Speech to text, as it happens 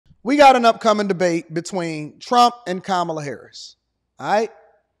we got an upcoming debate between Trump and Kamala Harris. All right.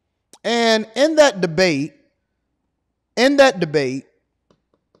 And in that debate,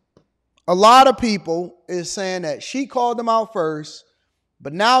 a lot of people is saying that she called them out first,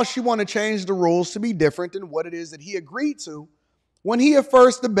 but now she want to change the rules to be different than what it is that he agreed to when he had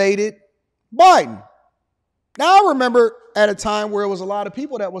first debated Biden. Now, I remember at a time where it was a lot of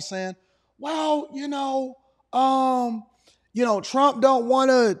people that was saying, well, Trump don't want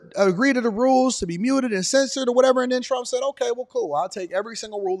to agree to the rules to be muted and censored or whatever. And then Trump said, okay, well, cool. I'll take every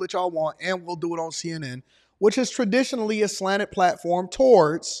single rule that y'all want and we'll do it on CNN, which is traditionally a slanted platform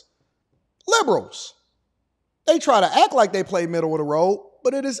towards liberals. They try to act like they play middle of the road,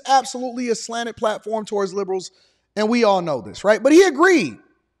 but it is absolutely a slanted platform towards liberals. And we all know this, right? But he agreed.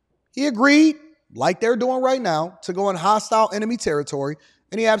 He agreed, like they're doing right now, to go in hostile enemy territory.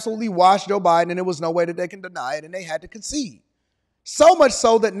 And he absolutely washed Joe Biden, and there was no way that they can deny it, and they had to concede. So much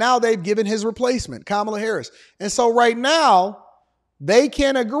so that now they've given his replacement, Kamala Harris. And so right now, they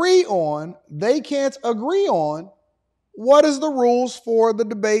can't agree on what is the rules for the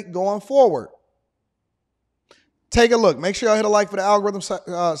debate going forward. Take a look. Make sure y'all hit a like for the algorithm.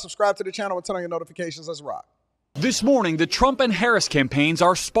 Subscribe to the channel and turn on your notifications. Let's rock. This morning, the Trump and Harris campaigns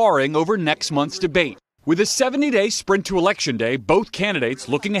are sparring over next month's debate. With a 70-day sprint to Election Day, both candidates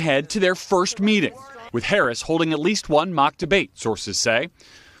looking ahead to their first meeting, with Harris holding at least one mock debate, sources say,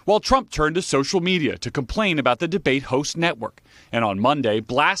 while Trump turned to social media to complain about the debate host network, and on Monday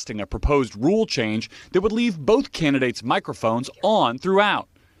blasting a proposed rule change that would leave both candidates' microphones on throughout.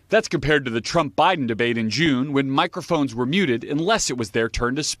 That's compared to the Trump-Biden debate in June when microphones were muted unless it was their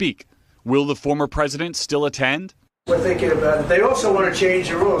turn to speak. Will the former president still attend? We're thinking about it. They also want to change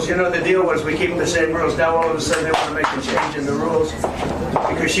the rules. You know, the deal was we keep the same rules. Now all of a sudden they want to make a change in the rules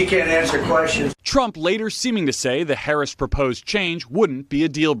because she can't answer questions. Trump later seeming to say the Harris proposed change wouldn't be a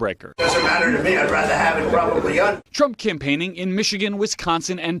deal breaker. Doesn't matter to me. I'd rather have it probably un. Trump campaigning in Michigan,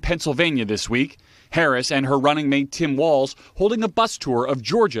 Wisconsin, and Pennsylvania this week. Harris and her running mate Tim Walz holding a bus tour of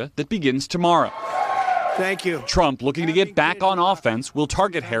Georgia that begins tomorrow. Thank you. Trump, looking to get back on offense, will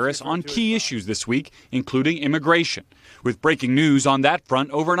target Harris on key issues this week, including immigration. With breaking news on that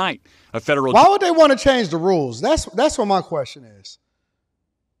front overnight, a federal. Why would they want to change the rules? That's what my question is.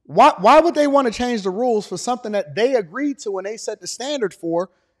 Why would they want to change the rules for something that they agreed to and they set the standard for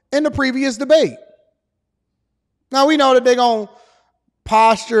in the previous debate? Now, we know that they're going to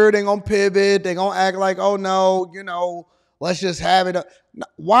posture, they're going to pivot, they're going to act like, oh, no, let's just have it.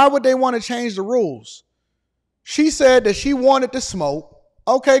 Why would they want to change the rules? She said that she wanted the smoke.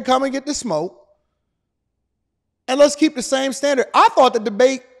 Okay, come and get the smoke. And let's keep the same standard. I thought the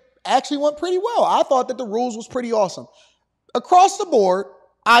debate actually went pretty well. I thought that the rules was pretty awesome. Across the board,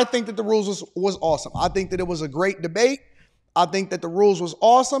 I think that the rules was awesome. I think that it was a great debate. I think that the rules was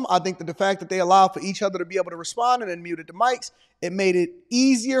awesome. I think that the fact that they allowed for each other to be able to respond and then muted the mics, it made it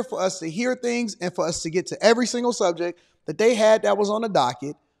easier for us to hear things and for us to get to every single subject that they had that was on the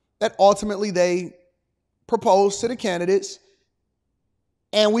docket that ultimately they proposed to the candidates,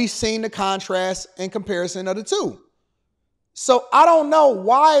 and we've seen the contrast and comparison of the two. So I don't know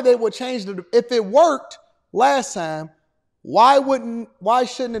why they would change it. If it worked last time, why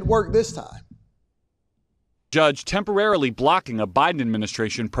shouldn't it work this time? Judge temporarily blocking a Biden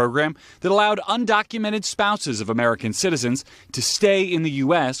administration program that allowed undocumented spouses of American citizens to stay in the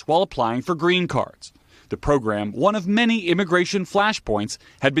U.S. while applying for green cards. The program, one of many immigration flashpoints,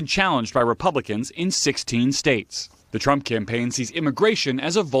 had been challenged by Republicans in 16 states. The Trump campaign sees immigration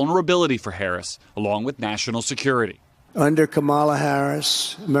as a vulnerability for Harris, along with national security. Under Kamala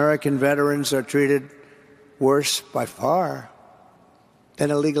Harris, American veterans are treated worse by far than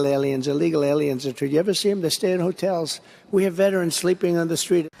illegal aliens. Illegal aliens are treated. You ever see them? They stay in hotels. We have veterans sleeping on the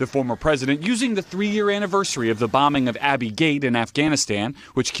street. The former president using the 3-year anniversary of the bombing of Abbey Gate in Afghanistan,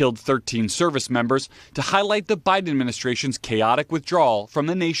 which killed 13 service members, to highlight the Biden administration's chaotic withdrawal from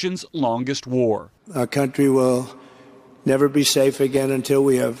the nation's longest war. Our country will never be safe again until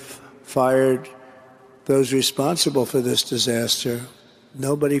we have fired those responsible for this disaster.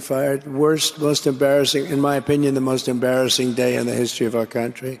 Nobody fired. Worst, most embarrassing, in my opinion, the most embarrassing day in the history of our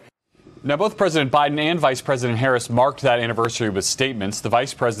country. Now, both President Biden and Vice President Harris marked that anniversary with statements. The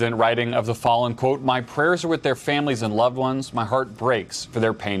Vice President writing of the fallen, quote, "My prayers are with their families and loved ones. My heart breaks for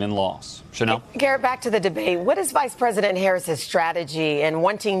their pain and loss." Chanel? Garrett, back to the debate. What is Vice President Harris's strategy in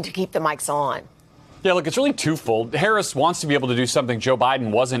wanting to keep the mics on? Yeah, look, it's really twofold. Harris wants to be able to do something Joe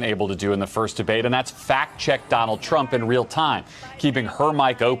Biden wasn't able to do in the first debate, and that's fact-check Donald Trump in real time. Keeping her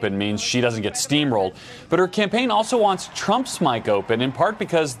mic open means she doesn't get steamrolled. But her campaign also wants Trump's mic open, in part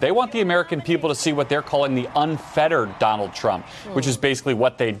because they want the American people to see what they're calling the unfettered Donald Trump, which is basically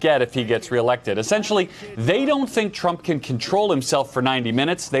what they'd get if he gets reelected. Essentially, they don't think Trump can control himself for 90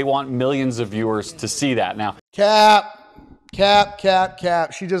 minutes. They want millions of viewers to see that. Now, Cap.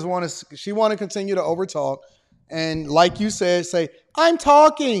 She just want to continue to overtalk. And like you said, say, I'm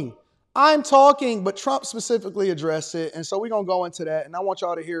talking. But Trump specifically addressed it. And so we're going to go into that. And I want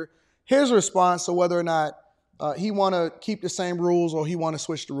y'all to hear his response to whether or not he want to keep the same rules or he want to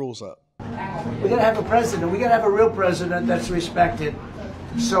switch the rules up. We got to have a president. We got to have a real president that's respected.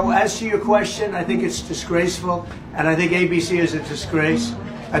 So as to your question, I think it's disgraceful. And I think ABC is a disgrace.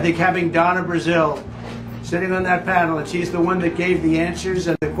 I think having Donna Brazile sitting on that panel, and she's the one that gave the answers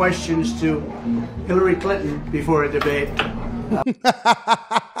and the questions to Hillary Clinton before a debate.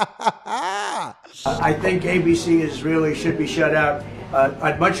 I think ABC should be shut out.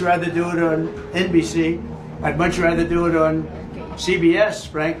 I'd much rather do it on NBC. I'd much rather do it on CBS,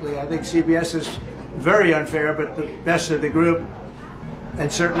 frankly. I think CBS is very unfair, but the best of the group. And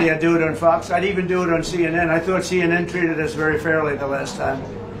certainly I'd do it on Fox. I'd even do it on CNN. I thought CNN treated us very fairly the last time.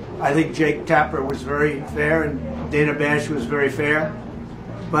 I think Jake Tapper was very fair and Dana Bash was very fair.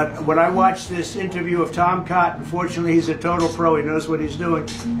 But when I watched this interview of Tom Cotton, fortunately he's a total pro, he knows what he's doing.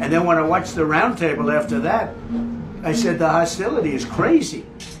 And then when I watched the roundtable after that, I said the hostility is crazy.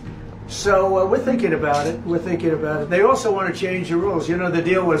 So we're thinking about it. They also want to change the rules. You know, the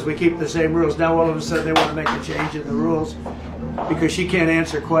deal was we keep the same rules. Now all of a sudden they want to make a change in the rules because she can't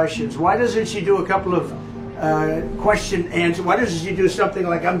answer questions. Why doesn't she do a couple of question answer? Why doesn't she do something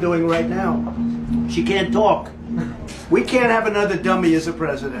like I'm doing right now? She can't talk. We can't have another dummy as a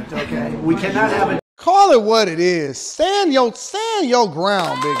president, okay? We cannot have a... Call it what it is. Stand your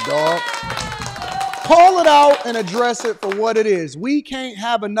ground, big dog. Call it out and address it for what it is. We can't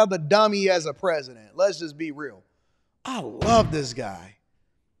have another dummy as a president. Let's just be real. I love this guy.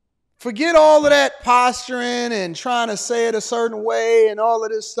 Forget all of that posturing and trying to say it a certain way and all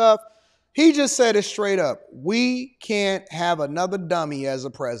of this stuff. He just said it straight up. We can't have another dummy as a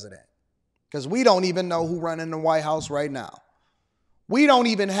president because we don't even know who's running the White House right now. We don't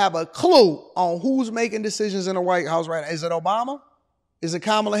even have a clue on who's making decisions in the White House right now. Is it Obama? Is it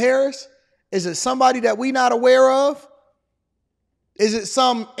Kamala Harris? Is it somebody that we not aware of? Is it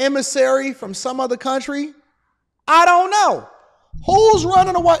some emissary from some other country? I don't know. Who's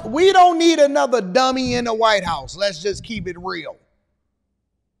running the White House? We don't need another dummy in the White House. Let's just keep it real.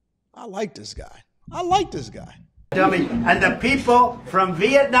 I like this guy. Dummy. And the people from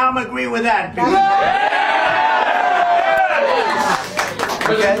Vietnam agree with that.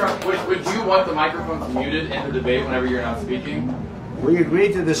 Okay. Would you want the microphones muted in the debate whenever you're not speaking? We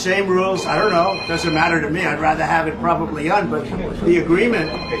agreed to the same rules. I don't know. It doesn't matter to me. I'd rather have it probably on. But the agreement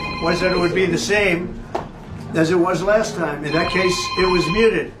was that it would be the same as it was last time. In that case, it was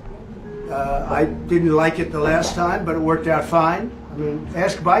muted. I didn't like it the last time, but it worked out fine. I mean,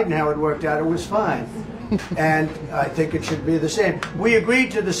 ask Biden how it worked out. It was fine. And I think it should be the same. We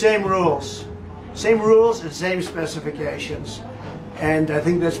agreed to the same rules. Same rules and same specifications. And I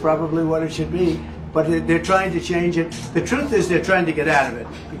think that's probably what it should be. But they're trying to change it. The truth is they're trying to get out of it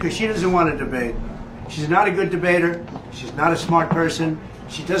because she doesn't want to debate. She's not a good debater. She's not a smart person.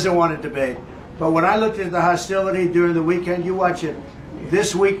 She doesn't want to debate. But when I looked at the hostility during the weekend, you watch it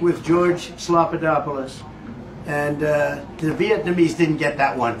this week with George Slopadopoulous. And the Vietnamese didn't get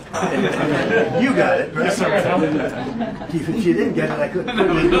that one. You got it. Right? If you didn't get it, I couldn't put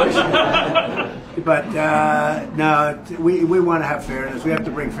it in question. But no, we want to have fairness. We have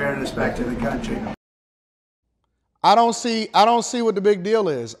to bring fairness back to the country. I don't see what the big deal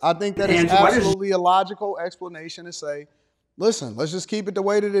is. I think that it's absolutely a logical explanation to say, listen, let's just keep it the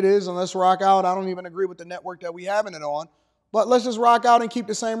way that it is and let's rock out. I don't even agree with the network that we having it on, but let's just rock out and keep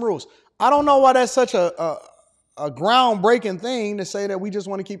the same rules. I don't know why that's such a groundbreaking thing to say that we just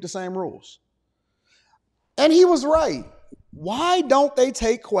want to keep the same rules. And he was right. Why don't they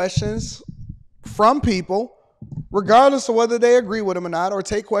take questions from people, regardless of whether they agree with them or not, or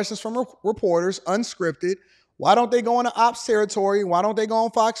take questions from reporters, unscripted? Why don't they go into ops territory? Why don't they go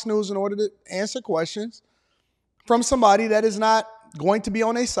on Fox News in order to answer questions from somebody that is not going to be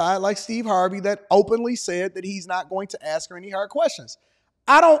on their side, like Steve Harvey, that openly said that he's not going to ask her any hard questions?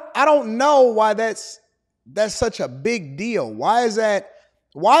 I don't know why that's such a big deal. Why is that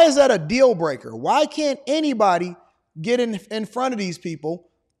a deal breaker? Why can't anybody get in front of these people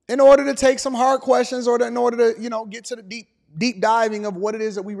in order to take some hard questions or in order to, get to the deep diving of what it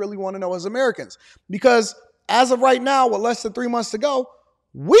is that we really want to know as Americans. Because as of right now, with less than 3 months to go,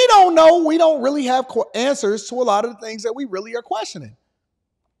 we don't know. We don't really have answers to a lot of the things that we really are questioning.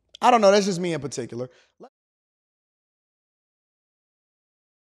 I don't know. That's just me in particular.